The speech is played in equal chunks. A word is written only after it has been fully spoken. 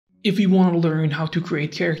If you want to learn how to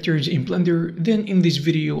create characters in Blender, then in this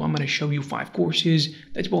video I'm going to show you 5 courses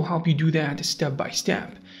that will help you do that step by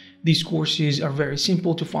step. These courses are very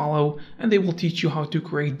simple to follow and they will teach you how to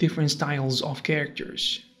create different styles of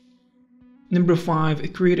characters. Number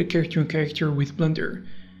 5. Create a character with Blender.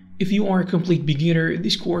 If you are a complete beginner,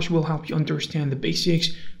 this course will help you understand the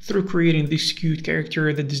basics through creating this cute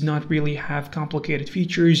character that does not really have complicated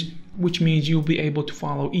features, which means you'll be able to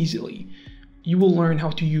follow easily. You will learn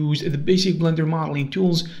how to use the basic Blender modeling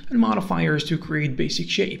tools and modifiers to create basic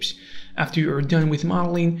shapes. After you are done with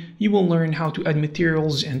modeling, you will learn how to add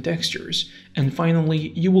materials and textures. And finally,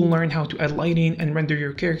 you will learn how to add lighting and render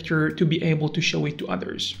your character to be able to show it to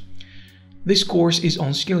others. This course is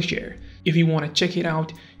on Skillshare. If you want to check it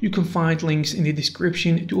out, you can find links in the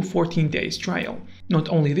description to a 14-day trial. Not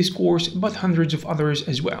only this course, but hundreds of others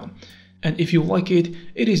as well. And if you like it,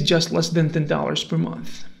 it is just less than $10 per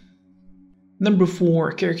month. Number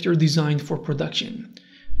 4. Character design for production.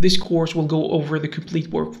 This course will go over the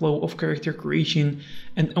complete workflow of character creation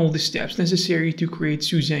and all the steps necessary to create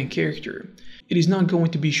Suzanne's character. It is not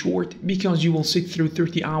going to be short because you will sit through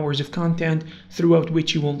 30 hours of content throughout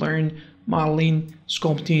which you will learn modeling,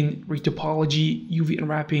 sculpting, retopology, UV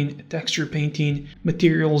unwrapping, texture painting,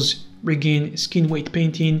 materials, rigging, skin weight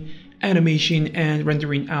painting, animation, and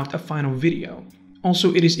rendering out a final video.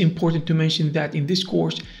 Also, it is important to mention that in this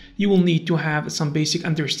course, you will need to have some basic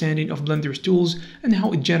understanding of Blender's tools and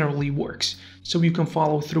how it generally works, so you can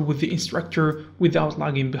follow through with the instructor without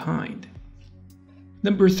lagging behind.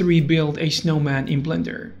 Number 3. Build a snowman in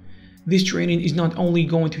Blender. This training is not only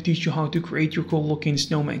going to teach you how to create your cool looking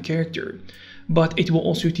snowman character, but it will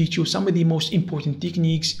also teach you some of the most important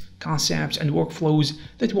techniques, concepts, and workflows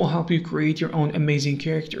that will help you create your own amazing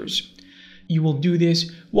characters. You will do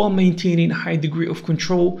this while maintaining a high degree of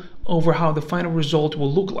control over how the final result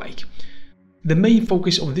will look like. The main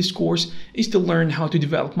focus of this course is to learn how to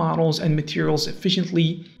develop models and materials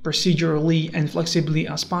efficiently, procedurally, and flexibly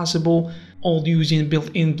as possible, all using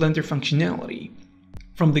built-in Blender functionality.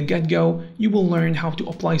 From the get-go, you will learn how to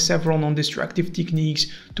apply several non-destructive techniques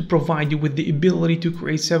to provide you with the ability to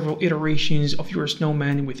create several iterations of your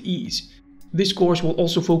snowman with ease. This course will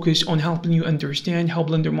also focus on helping you understand how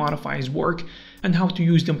Blender modifiers work and how to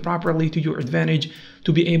use them properly to your advantage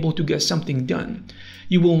to be able to get something done.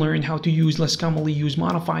 You will learn how to use less commonly used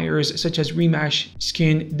modifiers such as remesh,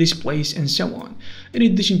 skin, displace, and so on, in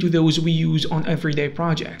addition to those we use on everyday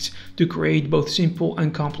projects to create both simple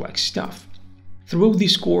and complex stuff. Throughout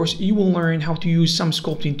this course, you will learn how to use some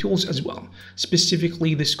sculpting tools as well,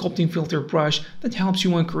 specifically the sculpting filter brush that helps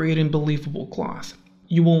you when creating believable cloth.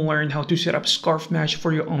 You will learn how to set up scarf mesh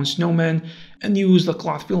for your own snowman and use the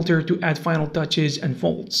cloth filter to add final touches and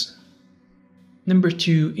folds. Number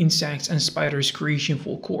 2. Insects and Spiders Creation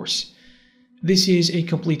Full Course. This is a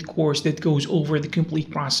complete course that goes over the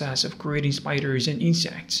complete process of creating spiders and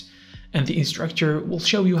insects, and the instructor will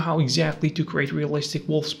show you how exactly to create realistic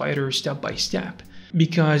wolf spiders step by step,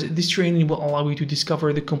 because this training will allow you to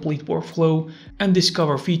discover the complete workflow and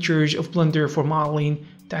discover features of Blender for modeling,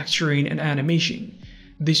 texturing, and animation.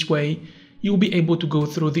 This way, you'll be able to go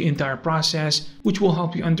through the entire process, which will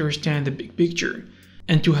help you understand the big picture.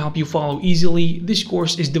 And to help you follow easily, this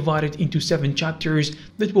course is divided into 7 chapters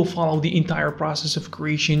that will follow the entire process of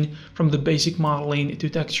creation, from the basic modeling to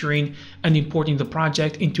texturing and importing the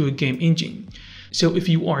project into a game engine. So if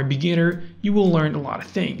you are a beginner, you will learn a lot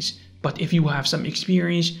of things. But if you have some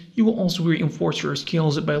experience, you will also reinforce your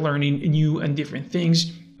skills by learning new and different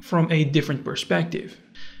things from a different perspective.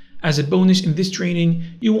 As a bonus in this training,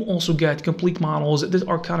 you will also get complete models that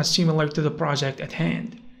are kind of similar to the project at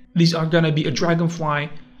hand. These are gonna be a dragonfly,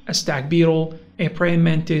 a stag beetle, a praying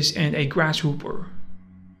mantis, and a grasshopper.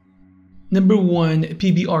 Number 1.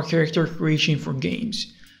 PBR Character Creation for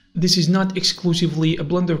Games. This is not exclusively a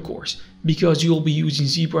Blender course, because you'll be using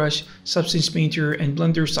ZBrush, Substance Painter, and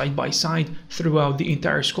Blender side by side throughout the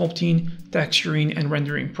entire sculpting, texturing, and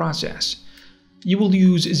rendering process. You will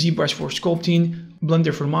use ZBrush for sculpting,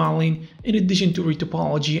 Blender for modeling, in addition to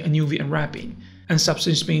retopology and UV unwrapping, and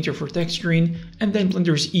Substance Painter for texturing, and then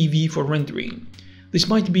Blender's EV for rendering. This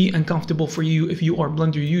might be uncomfortable for you if you are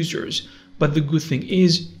Blender users, but the good thing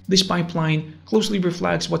is, this pipeline closely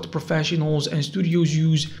reflects what the professionals and studios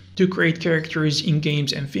use to create characters in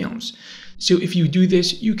games and films. So if you do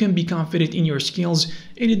this, you can be confident in your skills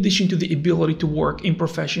in addition to the ability to work in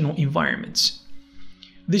professional environments.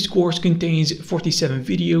 This course contains 47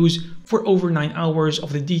 videos for over 9 hours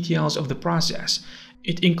of the details of the process.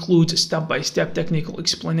 It includes step-by-step technical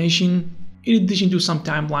explanation, in addition to some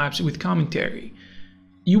time-lapse with commentary.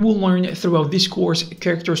 You will learn throughout this course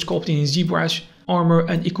character sculpting in ZBrush, armor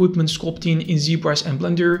and equipment sculpting in ZBrush and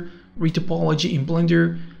Blender, retopology in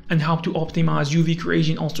Blender, and how to optimize UV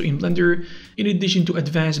creation also in Blender, in addition to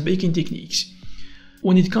advanced baking techniques.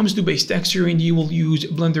 When it comes to base texturing, you will use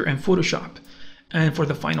Blender and Photoshop. And for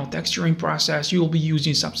the final texturing process, you will be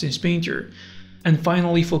using Substance Painter. And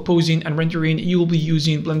finally, for posing and rendering, you will be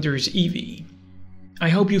using Blender's Eevee. I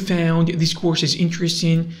hope you found these courses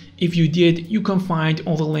interesting. If you did, you can find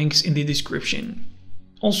all the links in the description.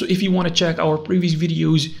 Also, if you want to check our previous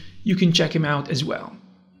videos, you can check them out as well.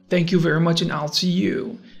 Thank you very much, and I'll see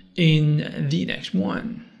you in the next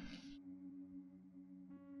one.